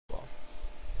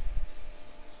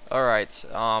Alright,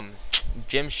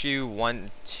 Jimshoe1,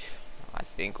 I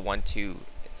think 12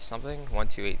 something,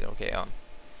 128. Okay,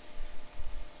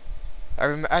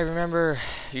 I remember.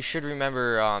 You should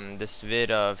remember this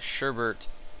vid of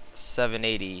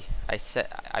Sherbert780. I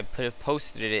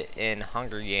posted it in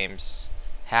Hunger Games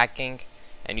hacking,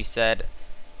 and you said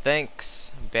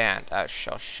thanks banned. I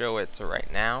shall show it right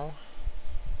now.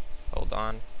 Hold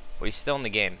on, but he's still in the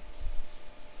game,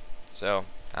 so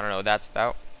I don't know what that's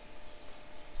about.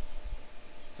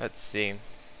 Let's see.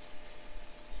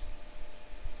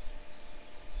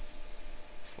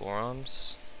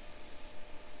 Forums.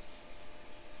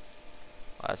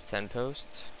 Last 10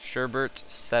 posts.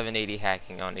 Sherbert780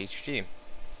 hacking on HG.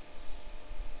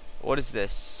 What is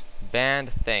this? Banned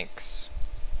thanks.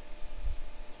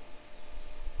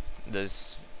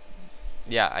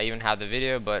 Yeah, I even have the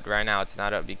video, but right now it's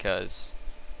not up because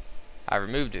I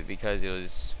removed it because you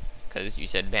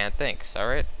said banned thanks.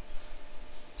 Alright.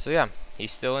 So yeah,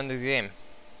 he's still in this game.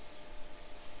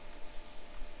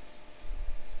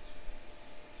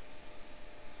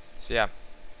 So yeah,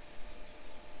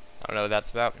 I don't know what that's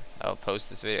about. I'll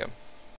post this video.